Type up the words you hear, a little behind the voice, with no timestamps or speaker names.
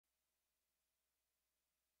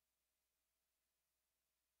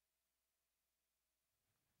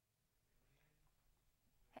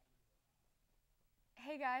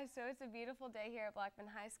Hey guys, so it's a beautiful day here at Blackman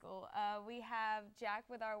High School. We have Jack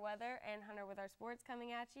with our weather and Hunter with our sports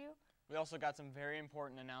coming at you. We also got some very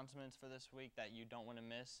important announcements for this week that you don't want to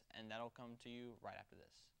miss, and that'll come to you right after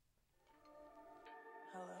this.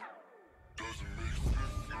 Hello?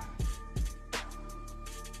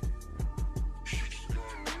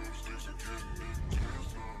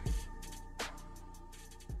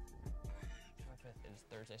 It is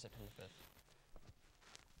Thursday, September 5th.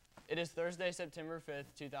 It is Thursday, September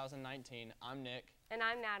 5th, 2019. I'm Nick. And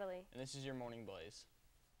I'm Natalie. And this is your Morning Blaze.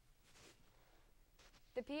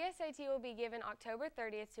 The PSAT will be given October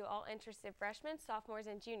 30th to all interested freshmen, sophomores,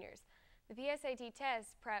 and juniors. The PSAT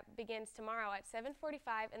test prep begins tomorrow at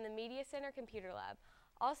 7:45 in the Media Center Computer Lab.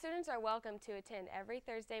 All students are welcome to attend every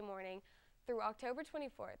Thursday morning through October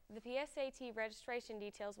 24th. The PSAT registration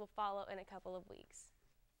details will follow in a couple of weeks.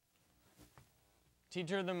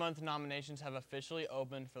 Teacher of the Month nominations have officially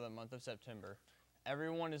opened for the month of September.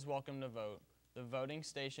 Everyone is welcome to vote. The voting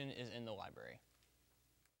station is in the library.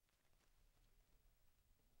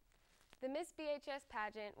 The Miss BHS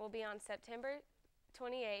pageant will be on September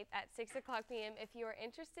 28th at 6 o'clock p.m. If you are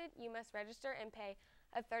interested, you must register and pay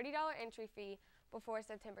a $30 entry fee before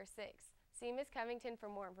September 6th. See Ms. Covington for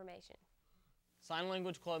more information. Sign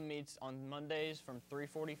Language Club meets on Mondays from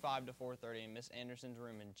 3:45 to 4:30 in Miss Anderson's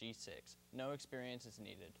room in G6. No experience is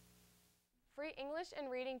needed. Free English and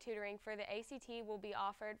reading tutoring for the ACT will be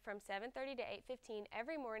offered from 7:30 to 8:15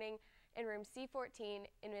 every morning in room C14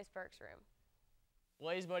 in Ms. Burke's room.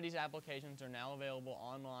 Blaze Buddies applications are now available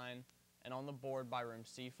online and on the board by room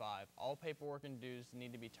C5. All paperwork and dues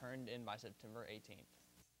need to be turned in by September 18th.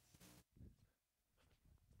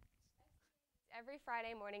 Every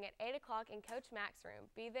Friday morning at 8 o'clock in Coach Mack's room.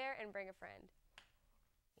 Be there and bring a friend.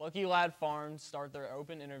 Lucky Lad Farms start their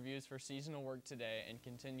open interviews for seasonal work today and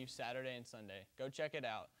continue Saturday and Sunday. Go check it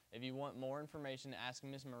out. If you want more information, ask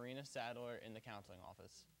Miss Marina Sadler in the counseling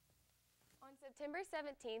office. On September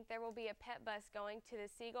 17th, there will be a pet bus going to the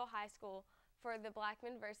Siegel High School for the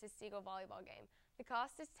Blackman versus Siegel volleyball game. The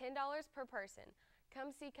cost is $10 per person.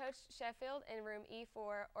 Come see Coach Sheffield in room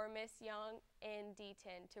E4 or Miss Young in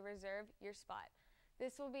D10 to reserve your spot.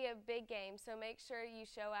 This will be a big game, so make sure you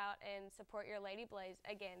show out and support your Lady Blaze.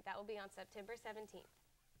 Again, that will be on September 17th.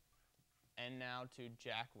 And now to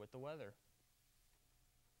Jack with the weather.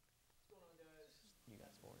 What's going on, guys? You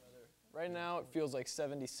got sports. Right now it feels like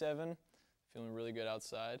 77. Feeling really good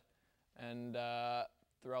outside. And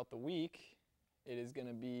throughout the week, it is going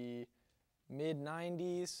to be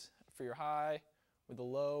mid-90s for your high, with a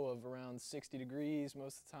low of around 60 degrees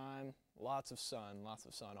most of the time. Lots of sun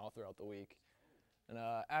all throughout the week. And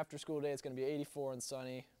after school day, it's going to be 84 and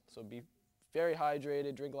sunny, so be very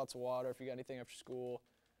hydrated, drink lots of water if you got anything after school.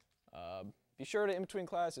 Be sure to, in between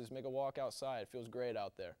classes, make a walk outside. It feels great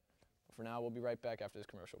out there. But for now, we'll be right back after this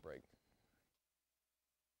commercial break.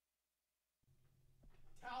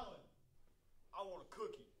 Talon, I want a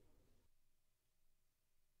cookie.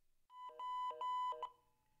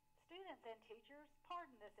 Students and teachers,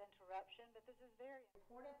 pardon this interruption, but this is very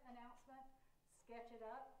important announcement. Sketch It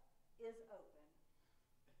Up is open.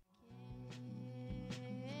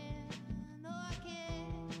 No, I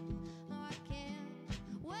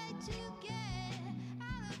can't wait to get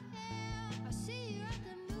out of here. I see you at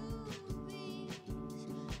the movies.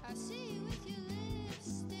 I see you with your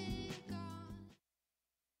lipstick on.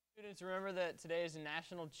 Students, remember that today is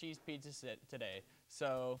National Cheese Pizza today.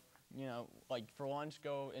 So, you know, like for lunch,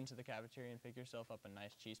 go into the cafeteria and pick yourself up a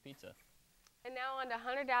nice cheese pizza. And now on to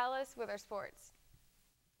Hunter Dallas with our sports.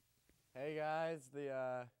 Hey guys,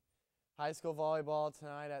 the high school volleyball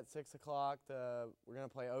tonight at 6 o'clock. We're going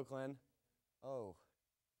to play Oakland. Oh,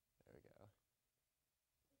 there we go.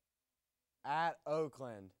 At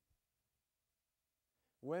Oakland.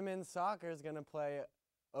 Women's soccer is going to play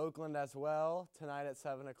Oakland as well tonight at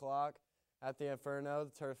 7 o'clock at the Inferno,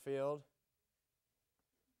 the turf field.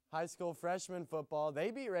 High school freshman football,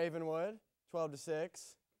 they beat Ravenwood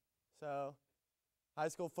 12-6. So high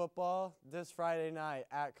school football this Friday night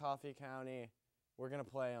at Coffee County. We're going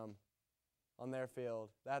to play them on their field.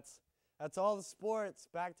 That's all the sports.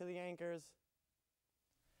 Back to the anchors.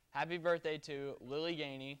 Happy birthday to Lily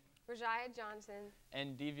Gainey Rajaya Johnson.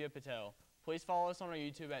 and Divya Patel. Please follow us on our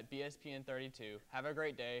YouTube at BSPN32. Have a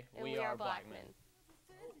great day. And we are Blackman.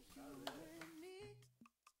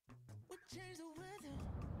 Change the weather,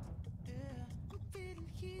 yeah. We're feeling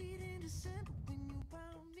heat in December when you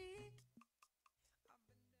found